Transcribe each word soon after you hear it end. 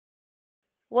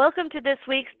Welcome to this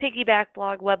week's Piggyback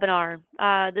Blog webinar.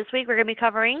 This week we're going to be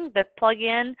covering the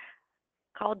plugin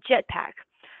called Jetpack.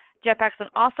 Jetpack's an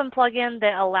awesome plugin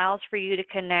that allows for you to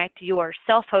connect your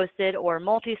self-hosted or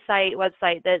multi-site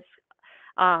website that's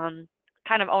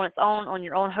kind of on its own, on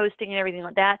your own hosting and everything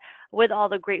like that, with all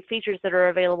the great features that are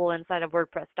available inside of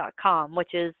WordPress.com,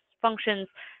 which is functions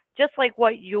just like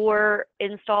what your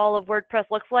install of WordPress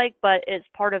looks like, but it's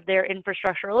part of their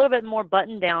infrastructure, a little bit more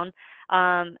buttoned down,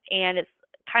 and it's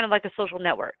kind of like a social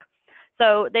network.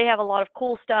 So they have a lot of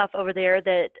cool stuff over there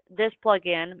that this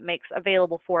plugin makes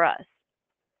available for us.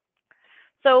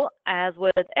 So as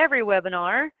with every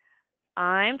webinar,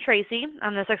 I'm Tracy.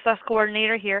 I'm the Success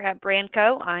Coordinator here at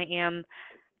Brandco. I am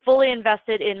fully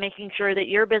invested in making sure that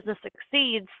your business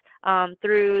succeeds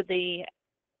through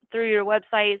your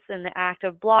websites and the act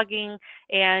of blogging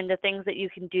and the things that you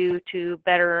can do to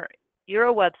better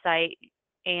your website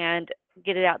and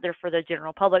get it out there for the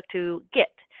general public to get.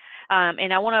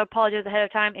 And I want to apologize ahead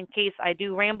of time in case I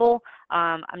do ramble.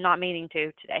 I'm not meaning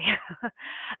to today.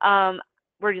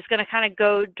 We're just going to kind of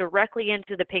go directly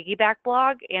into the Piggyback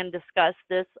blog and discuss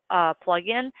this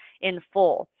plugin in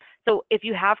full. So if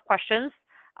you have questions,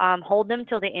 hold them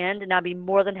till the end, and I'll be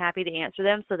more than happy to answer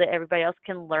them so that everybody else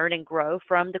can learn and grow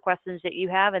from the questions that you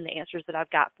have and the answers that I've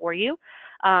got for you.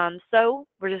 So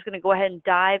we're just going to go ahead and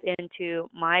dive into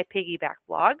my Piggyback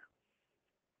blog.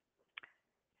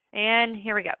 And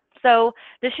here we go. So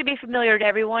this should be familiar to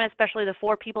everyone, especially the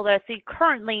 4 people that I see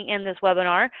currently in this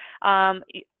webinar.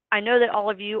 I know that all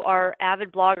of you are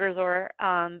avid bloggers or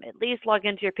at least log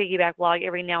into your Piggyback blog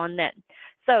every now and then.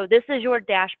 So this is your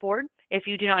dashboard. If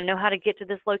you do not know how to get to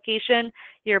this location,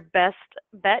 your best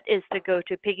bet is to go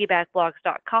to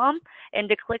piggybackblogs.com and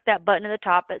to click that button at the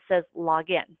top that says log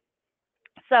in.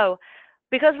 So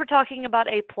because we're talking about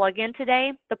a plugin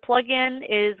today, the plugin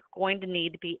is going to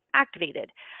need to be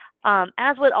activated.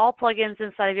 As with all plugins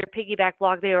inside of your Piggyback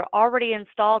blog, they are already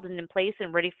installed and in place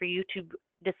and ready for you to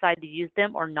decide to use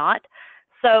them or not.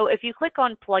 So if you click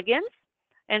on plugins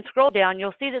and scroll down,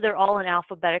 you'll see that they're all in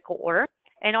alphabetical order.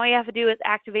 And all you have to do is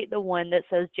activate the one that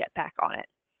says Jetpack on it.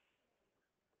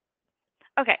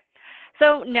 Okay,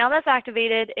 so now that's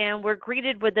activated and we're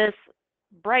greeted with this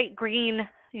bright green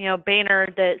banner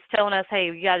that's telling us, hey,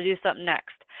 you got to do something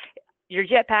next. Your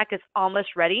Jetpack is almost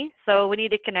ready, so we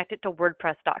need to connect it to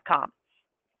WordPress.com.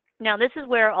 Now, this is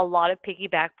where a lot of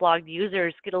Piggyback blog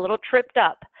users get a little tripped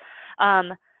up.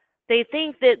 They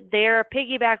think that their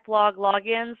Piggyback blog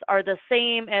logins are the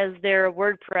same as their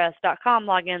WordPress.com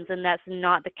logins, and that's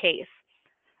not the case.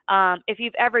 If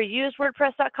you've ever used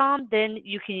WordPress.com, then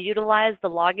you can utilize the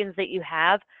logins that you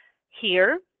have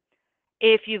here.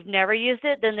 If you've never used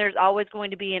it, then there's always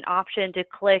going to be an option to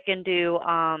click and do,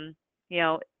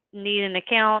 need an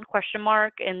account, ?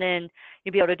 And then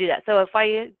you'll be able to do that. So if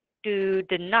I do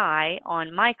deny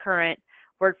on my current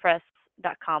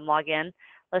WordPress.com login,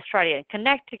 let's try it again.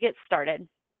 Connect to get started.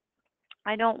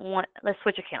 Let's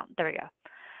switch account. There we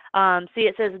go. See,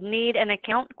 it says need an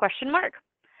account ?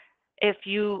 If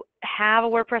you have a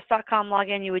WordPress.com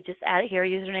login, you would just add it here,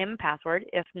 username and password.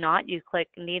 If not, you click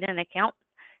need an account.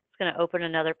 It's going to open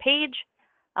another page,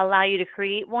 allow you to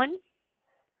create one.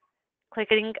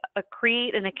 Clicking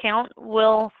create an account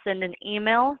will send an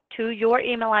email to your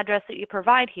email address that you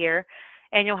provide here,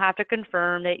 and you'll have to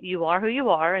confirm that you are who you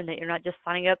are and that you're not just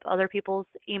signing up other people's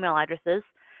email addresses.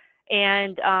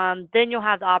 And then you'll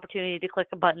have the opportunity to click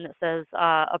a button that says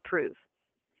approve.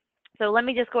 So let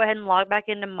me just go ahead and log back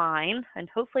into mine, and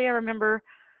hopefully I remember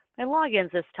my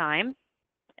logins this time,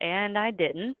 and I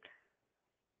didn't.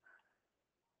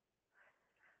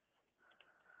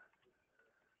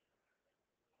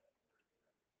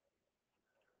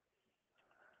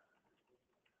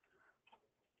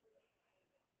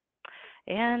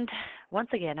 And once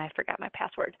again, I forgot my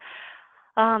password.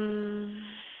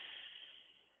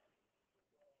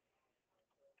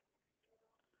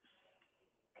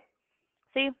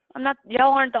 See,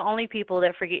 y'all aren't the only people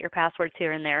that forget your passwords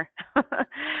here and there.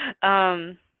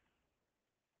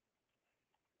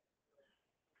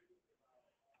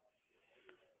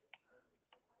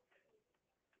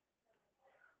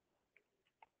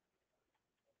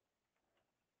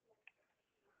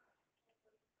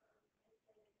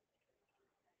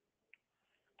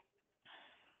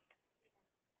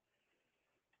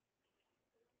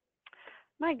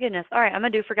 My goodness. All right, I'm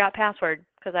going to do forgot password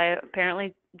because I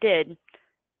apparently did.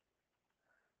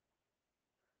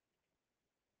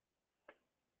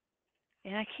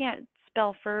 And I can't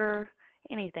spell for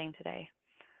anything today.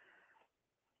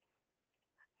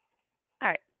 All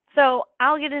right, so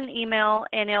I'll get an email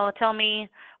and it'll tell me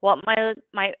what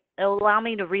my it'll allow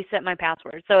me to reset my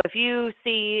password. So if you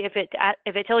see, if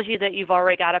it tells you that you've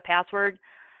already got a password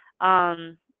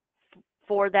um,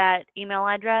 for that email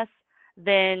address,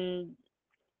 then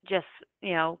just,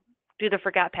 do the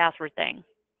forgot password thing.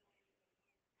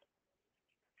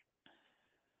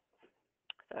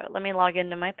 So let me log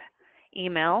into my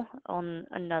email on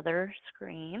another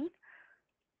screen.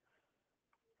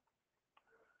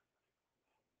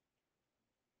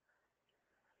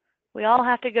 We all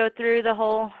have to go through the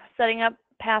whole setting up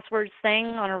passwords thing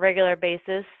on a regular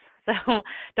basis. So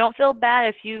don't feel bad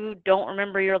if you don't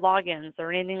remember your logins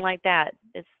or anything like that.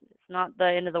 It's not the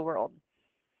end of the world.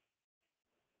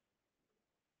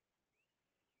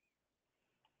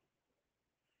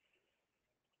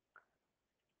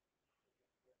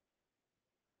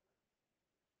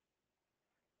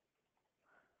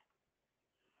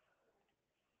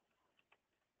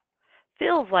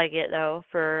 Feels like it though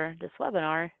for this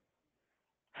webinar.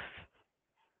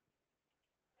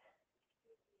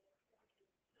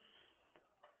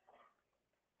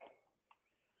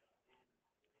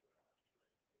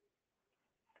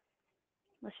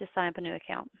 Let's just sign up a new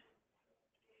account.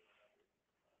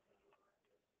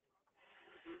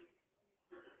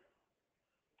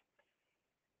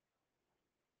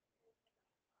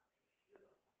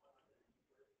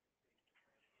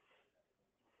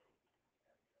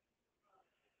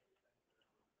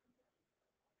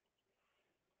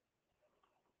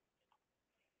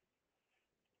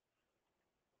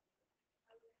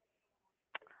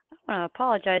 I want to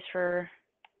apologize for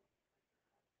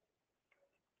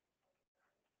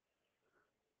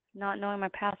not knowing my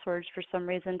passwords for some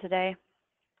reason today.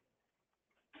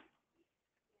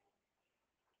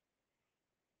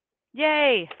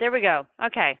 Yay, there we go.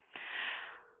 Okay.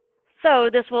 So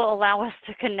this will allow us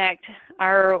to connect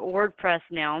our WordPress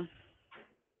now.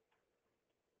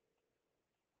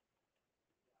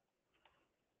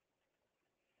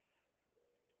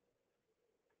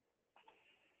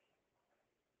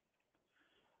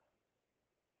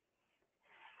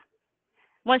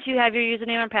 Once you have your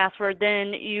username and password,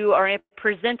 then you are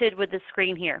presented with this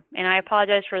screen here. And I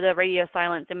apologize for the radio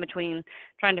silence in between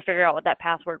trying to figure out what that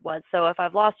password was. So if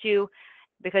I've lost you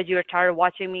because you are tired of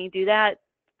watching me do that,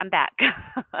 I'm back.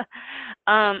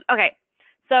 Okay,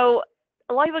 so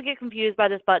a lot of people get confused by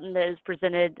this button that is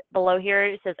presented below here.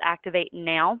 It says Activate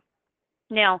Now.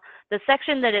 Now, the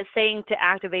section that it's saying to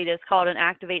activate is called an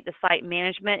Activate the Site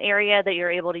Management area that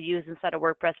you're able to use inside of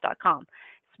WordPress.com.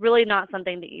 It's really not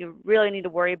something that you really need to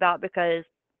worry about because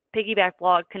Piggyback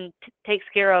Blog takes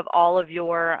care of all of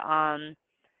your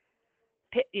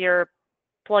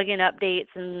plugin updates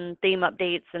and theme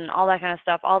updates and all that kind of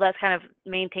stuff. All that's kind of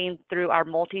maintained through our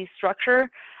multi-structure.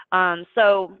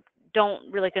 So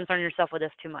don't really concern yourself with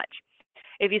this too much.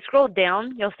 If you scroll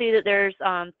down, you'll see that there's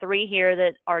 3 here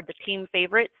that are the team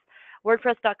favorites.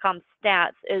 WordPress.com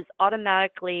stats is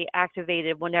automatically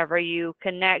activated whenever you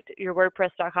connect your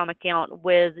WordPress.com account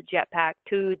with Jetpack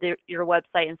to your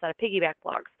website inside of Piggyback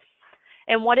Blogs.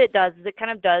 And what it does is it kind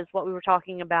of does what we were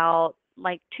talking about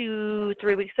like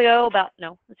 2-3 weeks ago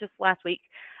it's just last week,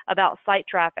 about site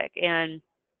traffic and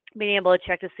being able to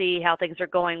check to see how things are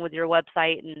going with your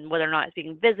website and whether or not it's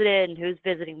being visited and who's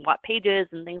visiting what pages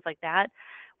and things like that.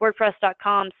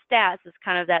 WordPress.com stats is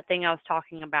kind of that thing I was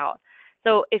talking about.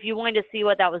 So if you wanted to see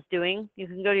what that was doing, you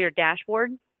can go to your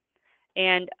dashboard.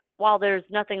 And while there's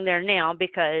nothing there now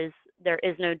because there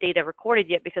is no data recorded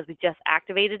yet because we just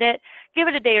activated it, give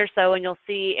it a day or so and you'll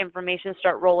see information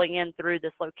start rolling in through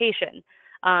this location.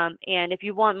 And if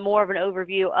you want more of an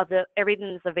overview of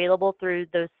everything that's available through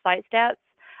those site stats,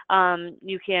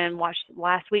 you can watch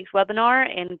last week's webinar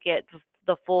and get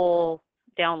the full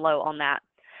down low on that.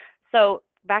 So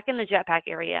back in the Jetpack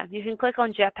area, you can click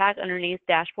on Jetpack underneath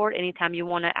dashboard anytime you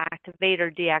want to activate or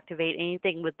deactivate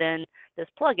anything within this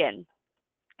plugin.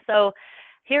 So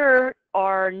here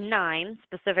are 9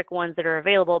 specific ones that are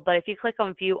available, but if you click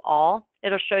on View All,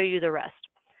 it'll show you the rest.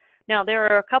 Now, there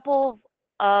are a couple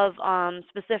of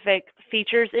specific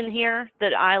features in here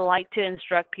that I like to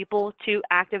instruct people to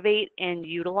activate and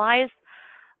utilize.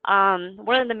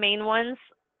 One of the main ones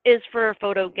is for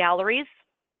photo galleries.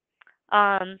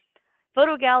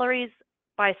 Photo galleries,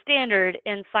 by standard,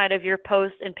 inside of your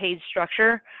post and page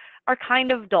structure are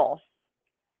kind of dull.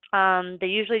 They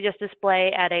usually just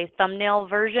display at a thumbnail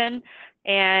version,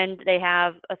 and they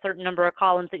have a certain number of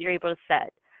columns that you're able to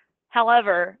set.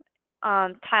 However,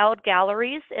 tiled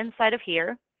galleries inside of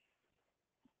here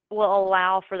will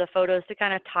allow for the photos to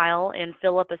kind of tile and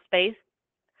fill up a space.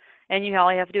 And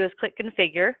all you have to do is click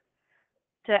Configure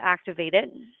to activate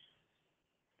it.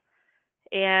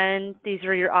 And these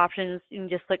are your options. You can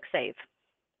just click Save.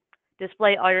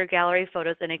 Display all your gallery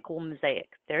photos in a cool mosaic.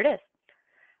 There it is.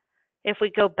 If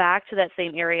we go back to that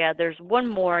same area, there's one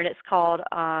more, and it's called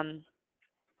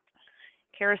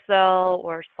carousel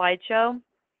or slideshow.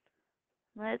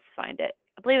 Let's find it.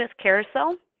 I believe it's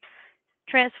carousel.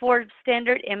 Transform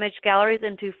standard image galleries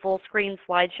into full screen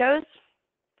slideshows.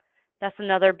 That's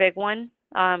another big one.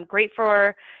 Great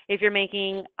for if you're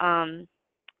making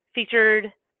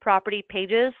featured property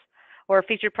pages or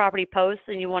featured property posts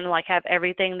and you want to like have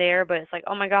everything there, but it's like,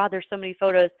 oh my God, there's so many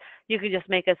photos. You can just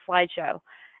make a slideshow.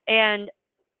 And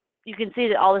you can see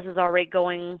that all this is already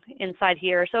going inside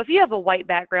here. So if you have a white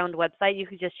background website, you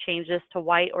could just change this to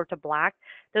white or to black.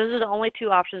 Those are the only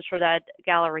two options for that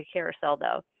gallery carousel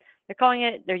though.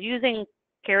 They're using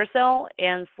carousel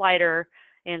and slider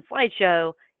and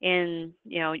slideshow in,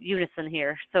 unison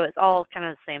here. So it's all kind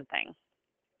of the same thing.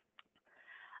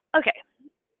 Okay,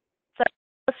 so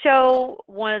let's show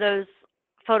one of those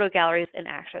photo galleries in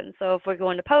action. So if we're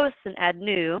going to post and add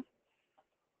new,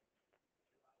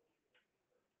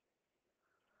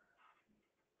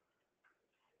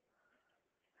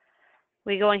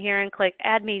 we go in here and click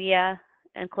add media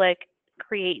and click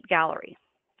create gallery.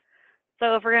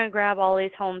 So if we're going to grab all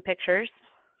these home pictures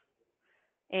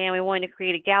and we want to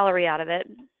create a gallery out of it,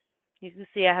 you can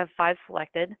see I have 5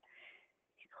 selected.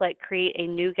 You click create a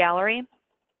new gallery.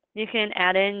 You can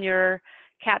add in your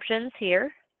captions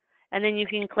here, and then you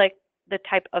can click the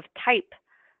type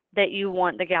that you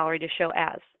want the gallery to show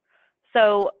as.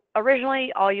 So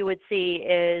originally all you would see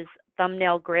is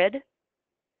thumbnail grid,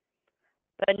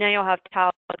 but now you'll have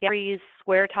tile galleries,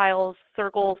 square tiles,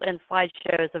 circles, and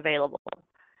slideshows available.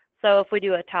 So if we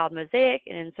do a tiled mosaic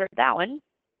and insert that one,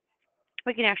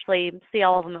 we can actually see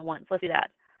all of them at once. Let's do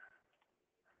that.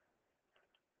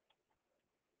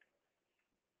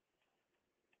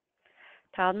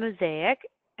 Tiled mosaic,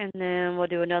 and then we'll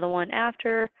do another one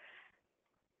after,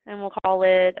 and we'll call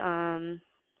it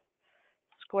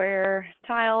square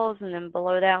tiles, and then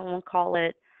below that one we'll call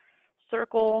it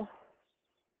circle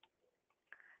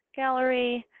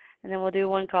gallery, and then we'll do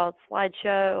one called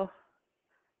slideshow.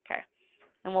 Okay,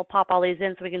 and we'll pop all these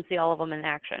in so we can see all of them in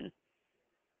action.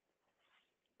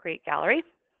 Create gallery,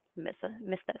 missed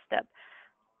that step.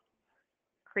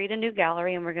 Create a new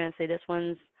gallery, and we're going to say this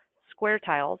one's square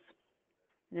tiles,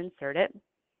 and insert it.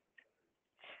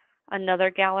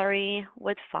 Another gallery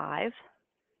with 5.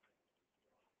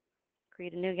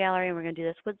 Create a new gallery, and we're going to do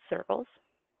this with circles.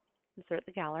 Insert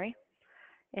the gallery.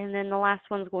 And then the last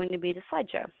one's going to be the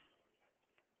slideshow.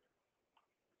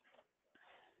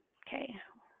 Okay,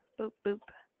 boop, boop.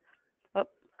 Oh,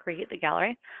 create the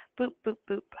gallery. Boop, boop,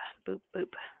 boop, boop, boop.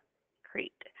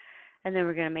 Create. And then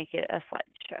we're going to make it a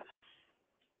slideshow.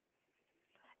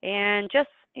 And just,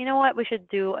 you know what, we should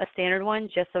do a standard one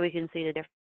just so we can see the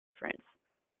difference.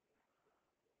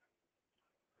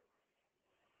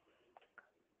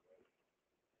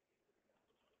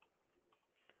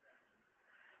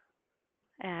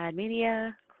 Add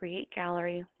media, create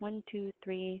gallery, 1, 2,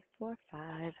 3, 4,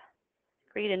 5.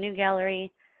 Create a new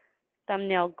gallery,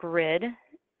 thumbnail grid.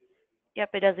 Yep,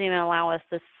 it doesn't even allow us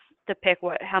to pick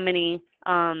how many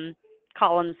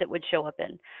columns it would show up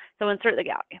in. So insert the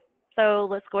gallery. So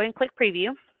let's go ahead and click preview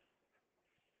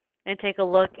and take a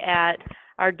look at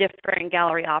our different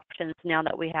gallery options now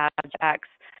that we have Jetpack's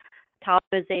tiled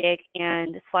mosaic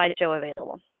and slideshow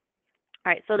available. All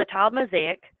right, so the tiled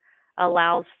mosaic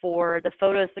allows for the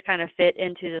photos to kind of fit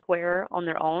into the square on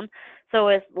their own. So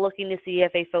it's looking to see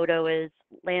if a photo is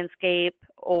landscape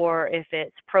or if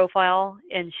it's profile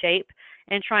in shape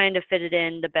and trying to fit it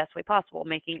in the best way possible,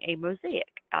 making a mosaic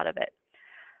out of it.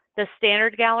 The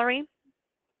standard gallery,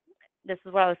 this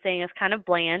is what I was saying, is kind of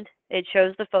bland. It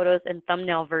shows the photos in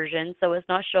thumbnail version, so it's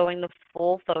not showing the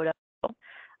full photo.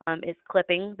 It's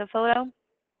clipping the photo,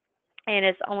 and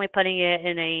it's only putting it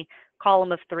in a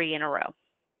column of 3 in a row.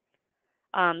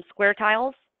 Square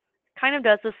tiles kind of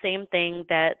does the same thing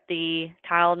that the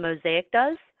tiled mosaic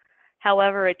does.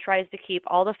 However, it tries to keep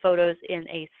all the photos in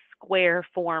a square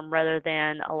form rather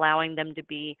than allowing them to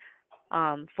be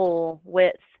full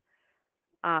width.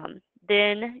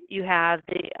 Then you have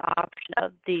the option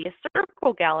of the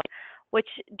circle gallery, which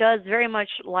does very much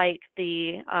like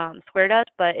the square does,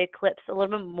 but it clips a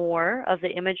little bit more of the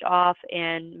image off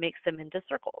and makes them into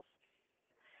circles.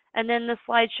 And then the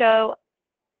slideshow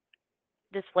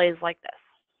displays like this.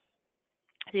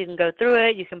 So you can go through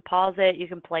it, you can pause it, you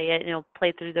can play it, and it'll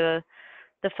play through the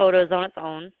photos on its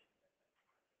own.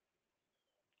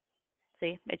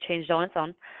 See, it changed on its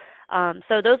own.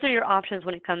 So those are your options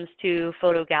when it comes to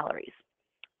photo galleries.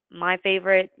 My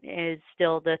favorite is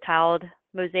still the tiled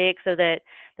mosaic so that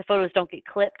the photos don't get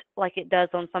clipped like it does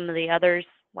on some of the others,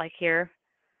 like here.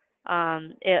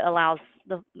 It allows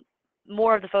the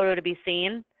more of the photo to be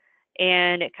seen,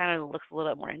 and it kind of looks a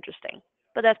little bit more interesting.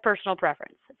 But that's personal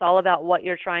preference. It's all about what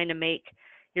you're trying to make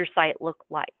your site look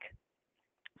like.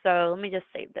 So let me just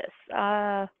save this.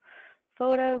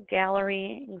 Photo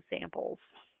gallery examples.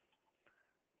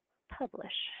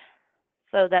 Publish.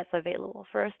 So that's available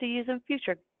for us to use in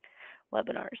future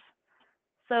webinars.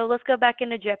 So let's go back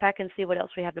into Jetpack and see what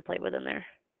else we have to play with in there.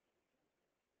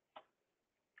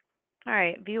 All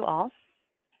right, view all.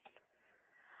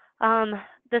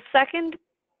 The second,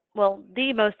 well,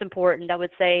 the most important, I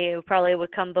would say, it probably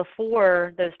would come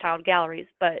before those tiled galleries,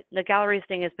 but the galleries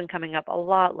thing has been coming up a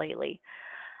lot lately.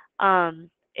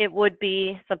 It would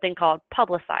be something called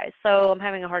publicize. So I'm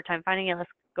having a hard time finding it. Let's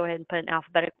go ahead and put in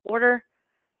alphabetical order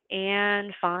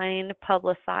and find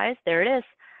publicize. There it is.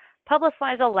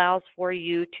 Publicize allows for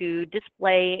you to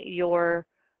display your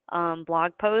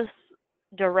blog posts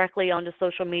directly onto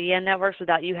social media networks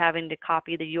without you having to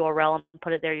copy the URL and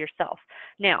put it there yourself.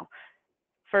 Now,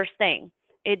 first thing,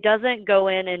 it doesn't go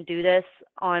in and do this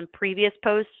on previous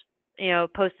posts,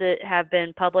 posts that have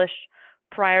been published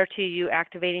prior to you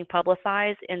activating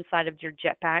Publicize inside of your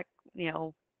Jetpack,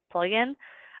 plugin.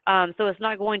 So it's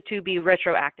not going to be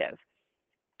retroactive.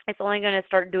 It's only going to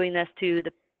start doing this to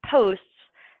the posts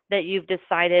that you've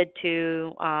decided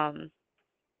to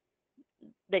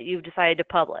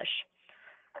publish.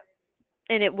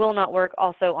 And it will not work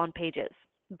also on pages.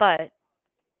 But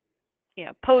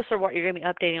posts are what you're going to be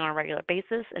updating on a regular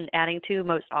basis and adding to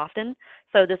most often.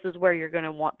 So this is where you're going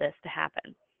to want this to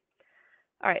happen.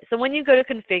 All right, so when you go to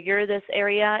configure this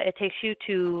area, it takes you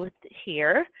to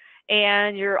here,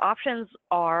 and your options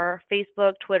are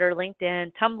Facebook, Twitter,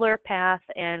 LinkedIn, Tumblr, Path,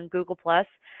 and Google+.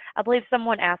 I believe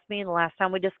someone asked me the last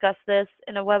time we discussed this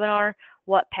in a webinar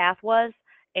what Path was,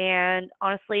 and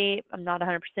honestly, I'm not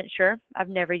 100% sure. I've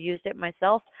never used it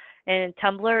myself, and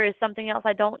Tumblr is something else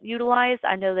I don't utilize.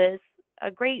 I know that it's a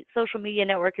great social media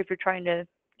network if you're trying to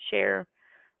share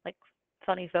like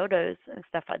funny photos and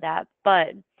stuff like that,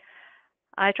 but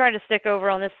I try to stick over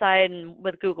on this side and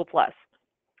with Google+.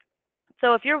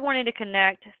 So if you're wanting to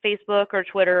connect Facebook or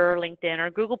Twitter or LinkedIn or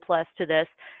Google+ to this,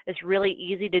 it's really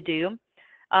easy to do.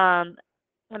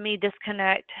 Let me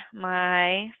disconnect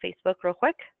my Facebook real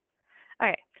quick. All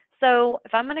right, so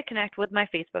if I'm going to connect with my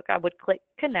Facebook, I would click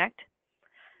Connect.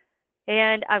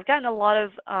 And I've gotten a lot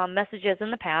of messages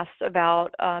in the past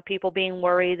about people being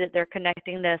worried that they're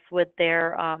connecting this with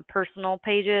their personal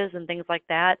pages and things like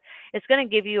that. It's going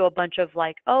to give you a bunch of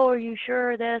like, oh, are you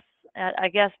sure this? I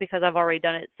guess because I've already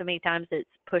done it so many times, it's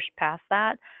pushed past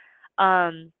that.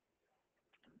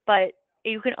 But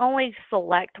you can only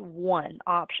select one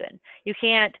option. You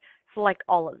can't select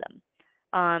all of them.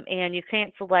 And you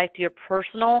can't select your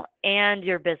personal and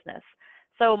your business.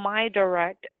 So my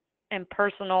direct and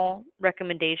personal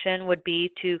recommendation would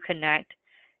be to connect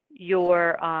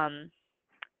your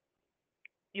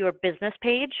business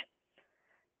page.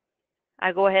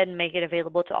 I go ahead and make it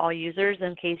available to all users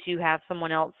in case you have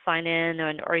someone else sign in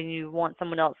or you want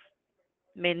someone else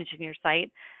managing your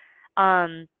site.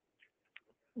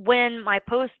 When my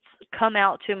posts come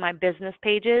out to my business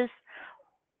pages,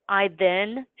 I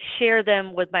then share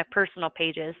them with my personal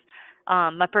pages,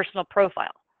 my personal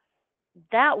profile.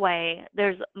 That way,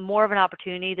 there's more of an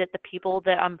opportunity that the people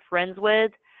that I'm friends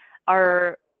with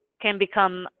can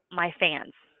become my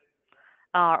fans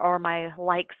or my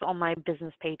likes on my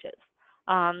business pages.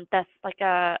 That's like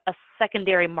a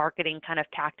secondary marketing kind of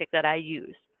tactic that I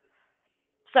use.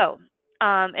 So,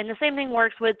 and the same thing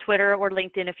works with Twitter or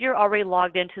LinkedIn. If you're already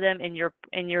logged into them in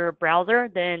your browser,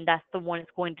 then that's the one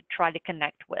it's going to try to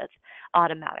connect with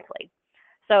automatically.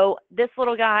 So this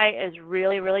little guy is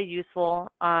really, really useful.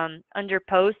 Under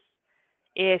posts,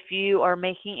 if you are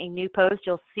making a new post,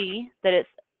 you'll see that it's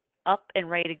up and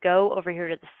ready to go over here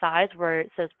to the sides where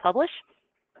it says publish.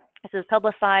 It says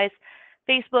publicize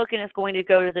Facebook, and it's going to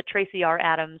go to the Tracy R.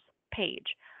 Adams page.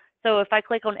 So if I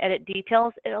click on edit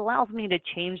details, it allows me to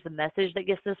change the message that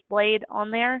gets displayed on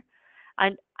there.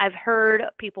 And I've heard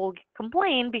people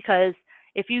complain because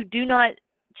if you do not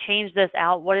change this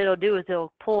out, what it'll do is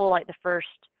it'll pull like the first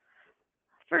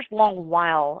long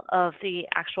while of the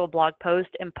actual blog post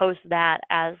and post that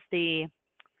as the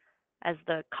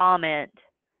comment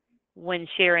when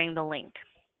sharing the link.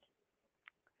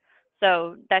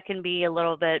 So that can be a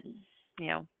little bit,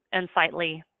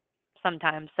 unsightly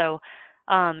sometimes. So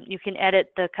you can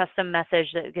edit the custom message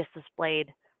that gets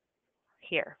displayed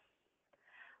here.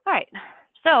 All right,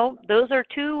 so those are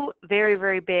two very,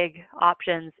 very big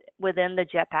options within the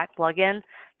Jetpack plugin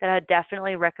that I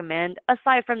definitely recommend,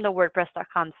 aside from the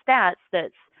WordPress.com stats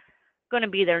that's going to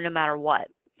be there no matter what.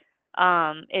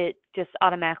 it just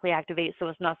automatically activates, so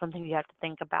it's not something you have to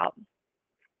think about.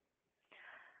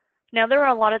 Now, there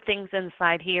are a lot of things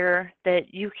inside here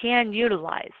that you can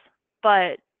utilize,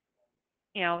 but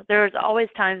there's always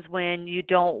times when you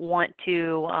don't want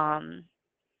to,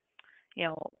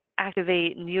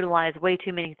 activate and utilize way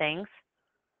too many things.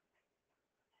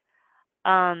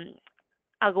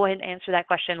 I'll go ahead and answer that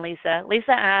question, Lisa.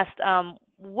 Lisa asked,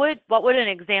 what would an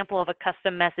example of a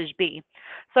custom message be?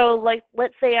 So,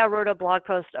 let's say I wrote a blog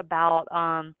post about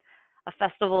a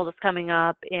festival that's coming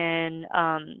up in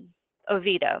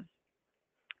Oviedo.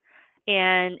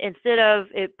 And instead of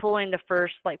it pulling the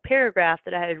first paragraph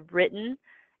that I had written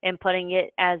and putting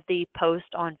it as the post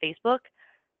on Facebook,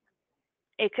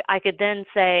 I could then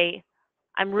say,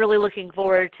 I'm really looking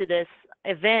forward to this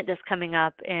event that's coming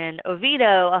up in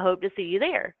Oviedo. I hope to see you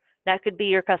there. That could be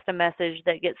your custom message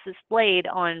that gets displayed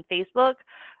on Facebook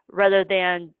rather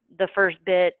than the first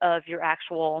bit of your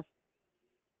actual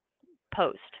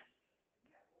post.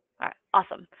 All right,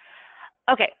 awesome.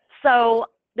 Okay, so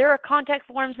there are contact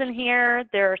forms in here,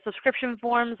 there are subscription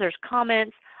forms, there's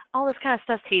comments, all this kind of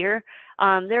stuff's here.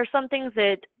 There are some things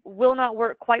that will not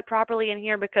work quite properly in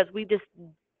here because we just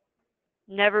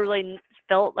never really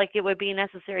felt like it would be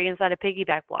necessary inside of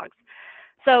piggyback blogs.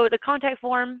 So the contact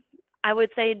form, I would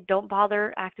say don't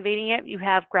bother activating it. You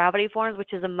have Gravity Forms,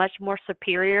 which is a much more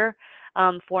superior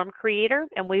form creator,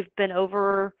 and we've been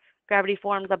over Gravity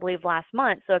Forms, I believe, last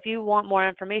month. So if you want more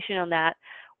information on that,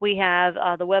 we have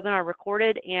the webinar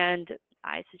recorded, and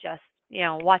I suggest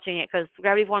watching it because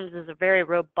Gravity Forms is a very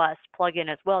robust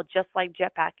plugin as well, just like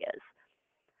Jetpack is.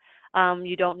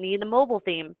 You don't need the mobile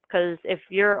theme because if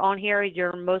you're on here,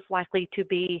 you're most likely to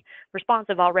be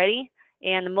responsive already,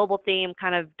 and the mobile theme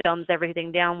kind of dumbs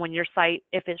everything down when your site,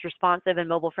 if it's responsive and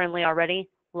mobile friendly already,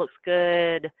 looks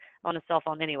good on a cell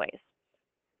phone anyways.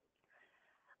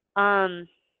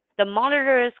 The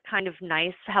monitor is kind of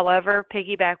nice. However,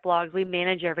 piggyback blogs, we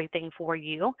manage everything for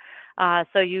you,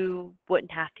 so you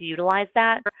wouldn't have to utilize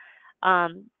that.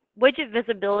 Widget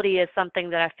visibility is something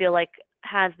that I feel like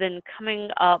has been coming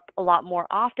up a lot more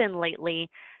often lately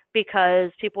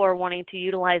because people are wanting to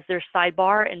utilize their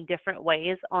sidebar in different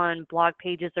ways on blog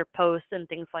pages or posts and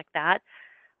things like that.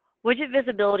 Widget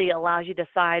visibility allows you to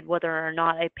decide whether or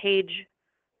not a page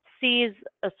sees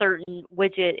a certain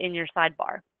widget in your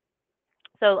sidebar.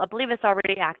 So I believe it's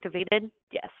already activated.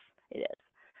 Yes, it is.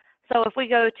 So if we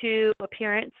go to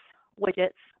Appearance,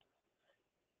 Widgets,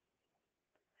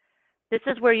 this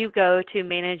is where you go to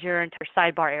manage your entire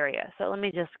sidebar area. So let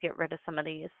me just get rid of some of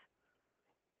these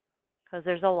because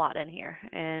there's a lot in here.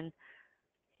 And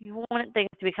you want things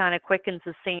to be kind of quick and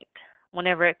succinct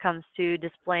whenever it comes to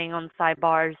displaying on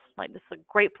sidebars. Like this is a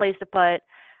great place to put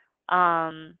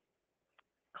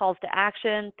calls to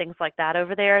action, things like that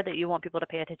over there that you want people to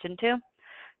pay attention to.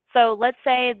 So let's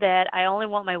say that I only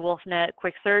want my WolfNet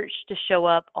quick search to show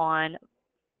up on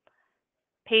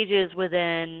pages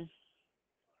within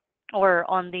or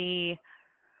on a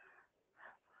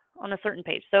certain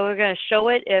page. So we're going to show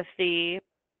it if the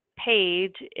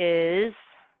page is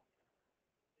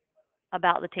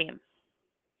about the team.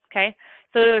 Okay,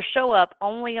 so it'll show up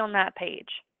only on that page.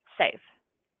 Save.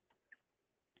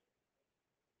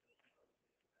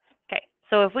 Okay,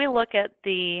 so if we look at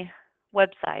the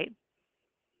website,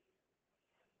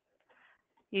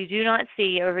 you do not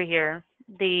see over here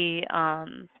the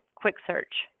quick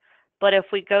search. But if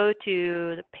we go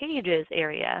to the pages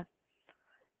area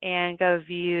and go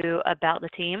view about the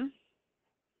team,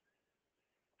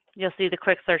 you'll see the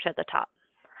quick search at the top.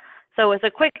 So it's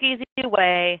a quick, easy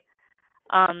way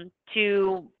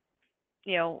to,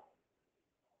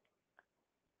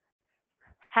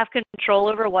 have control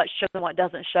over what shows and what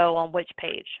doesn't show on which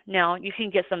page. Now, you can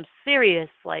get some serious,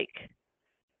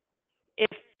 if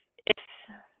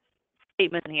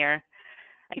statements in here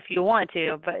if you want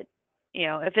to, but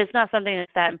if it's not something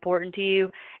that's that important to you,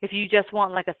 if you just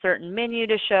want a certain menu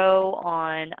to show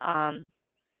on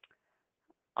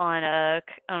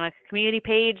a community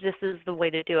page, this is the way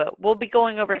to do it. We'll be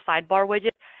going over sidebar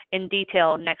widgets in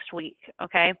detail next week,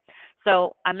 okay?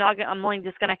 So I'm only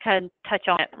just going to kind of touch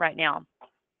on it right now.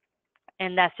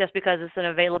 And that's just because it's an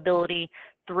availability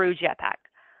through Jetpack.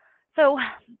 So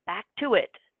back to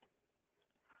it.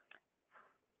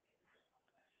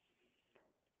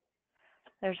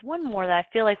 There's one more that I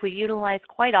feel like we utilize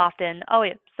quite often. Oh,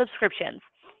 yeah, subscriptions.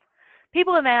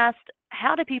 People have asked,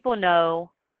 how do people know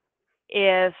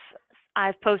if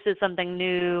I've posted something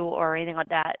new or anything like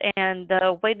that? And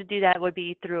the way to do that would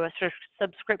be through a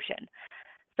subscription.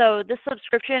 So this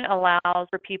subscription allows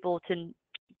for people to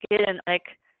get an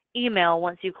email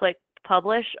once you click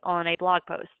publish on a blog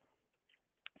post.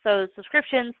 So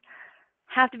subscriptions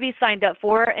have to be signed up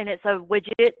for, and it's a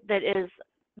widget that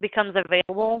becomes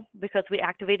available because we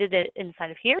activated it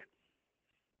inside of here.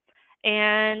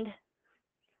 And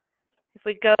if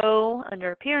we go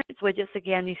under Appearance Widgets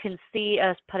again, you can see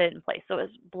us put it in place. So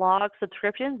it's blog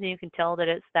subscriptions, and you can tell that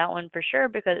it's that one for sure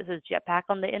because it says Jetpack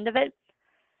on the end of it.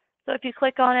 So if you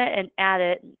click on it and add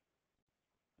it,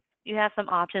 you have some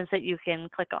options that you can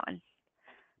click on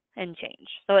and change.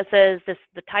 So it says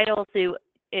the title, so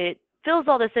it fills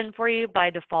all this in for you by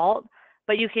default,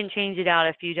 but you can change it out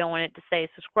if you don't want it to say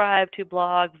subscribe to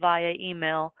blog via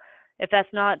email. If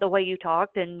that's not the way you talk,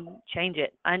 then change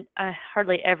it. I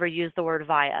hardly ever use the word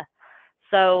via.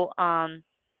 So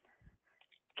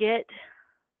get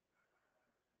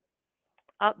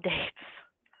updates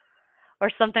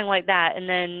or something like that, and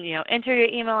then enter your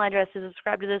email address to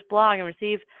subscribe to this blog and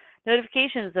receive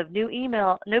notifications of new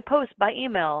posts by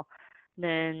email.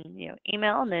 Then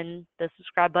email, and then the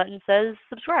subscribe button says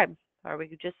subscribe, or we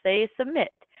could just say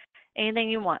submit. Anything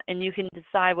you want, and you can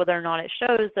decide whether or not it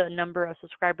shows the number of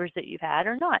subscribers that you've had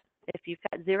or not. If you've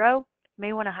got 0, you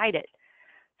may want to hide it.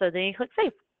 So then you click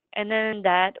save, and then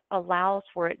that allows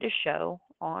for it to show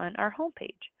on our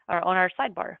homepage or on our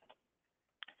sidebar.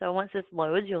 So once this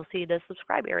loads, you'll see the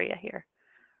subscribe area here.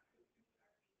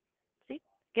 See,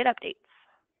 get updates.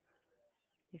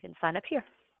 You can sign up here.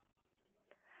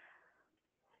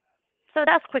 So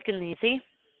that's quick and easy.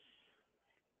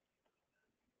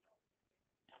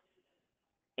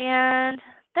 And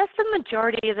that's the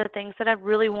majority of the things that I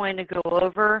really wanted to go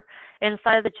over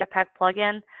inside of the Jetpack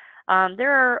plugin.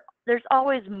 There's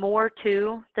always more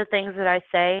to the things that I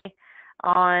say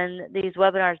on these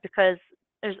webinars because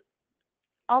there's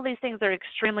all these things are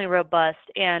extremely robust.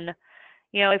 And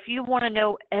if you want to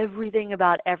know everything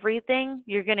about everything,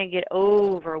 you're going to get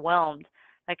overwhelmed.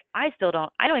 Like I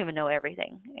don't even know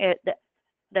everything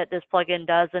that this plugin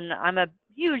does, and I'm a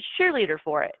huge cheerleader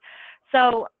for it.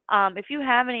 So if you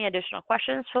have any additional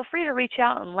questions, feel free to reach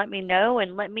out and let me know,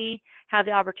 and let me have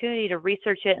the opportunity to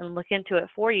research it and look into it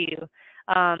for you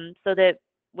so that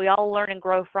we all learn and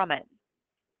grow from it.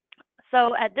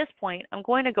 So at this point, I'm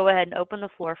going to go ahead and open the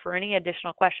floor for any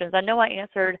additional questions. I know I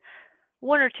answered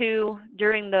 1 or 2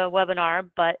 during the webinar,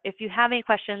 but if you have any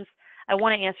questions, I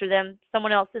want to answer them.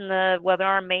 Someone else in the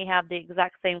webinar may have the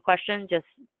exact same question, just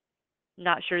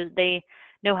not sure that they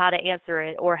know how to answer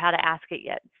it or how to ask it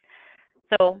yet.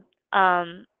 So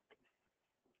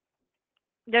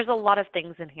there's a lot of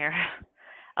things in here.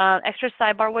 Extra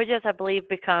sidebar widgets, I believe,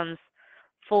 becomes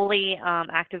fully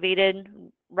activated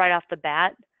right off the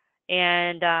bat,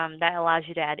 and that allows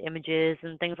you to add images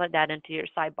and things like that into your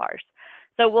sidebars.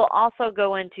 So we'll also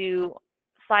go into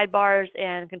sidebars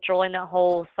and controlling that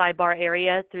whole sidebar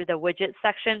area through the widget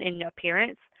section in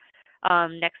Appearance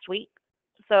next week.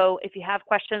 So if you have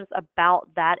questions about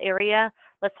that area,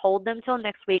 let's hold them till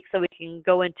next week so we can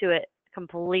go into it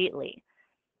completely.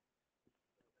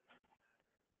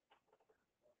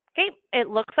 Okay, it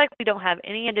looks like we don't have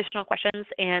any additional questions,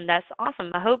 and that's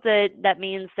awesome. I hope that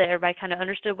means that everybody kind of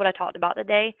understood what I talked about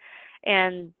today,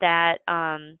 and that,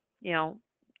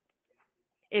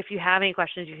 if you have any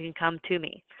questions, you can come to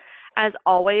me. As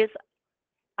always,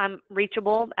 I'm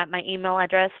reachable at my email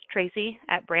address,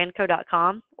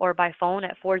 tracy@brandco.com, or by phone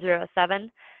at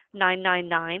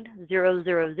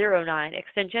 407-999-0009,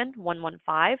 extension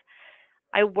 115.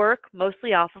 I work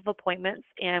mostly off of appointments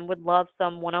and would love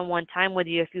some one-on-one time with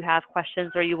you if you have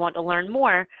questions or you want to learn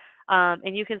more.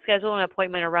 And you can schedule an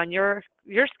appointment around your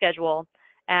schedule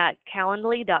at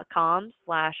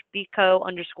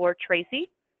calendly.com/bco_Tracy.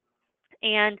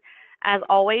 And as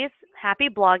always, happy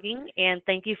blogging, and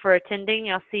thank you for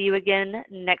attending. I'll see you again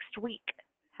next week.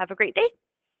 Have a great day.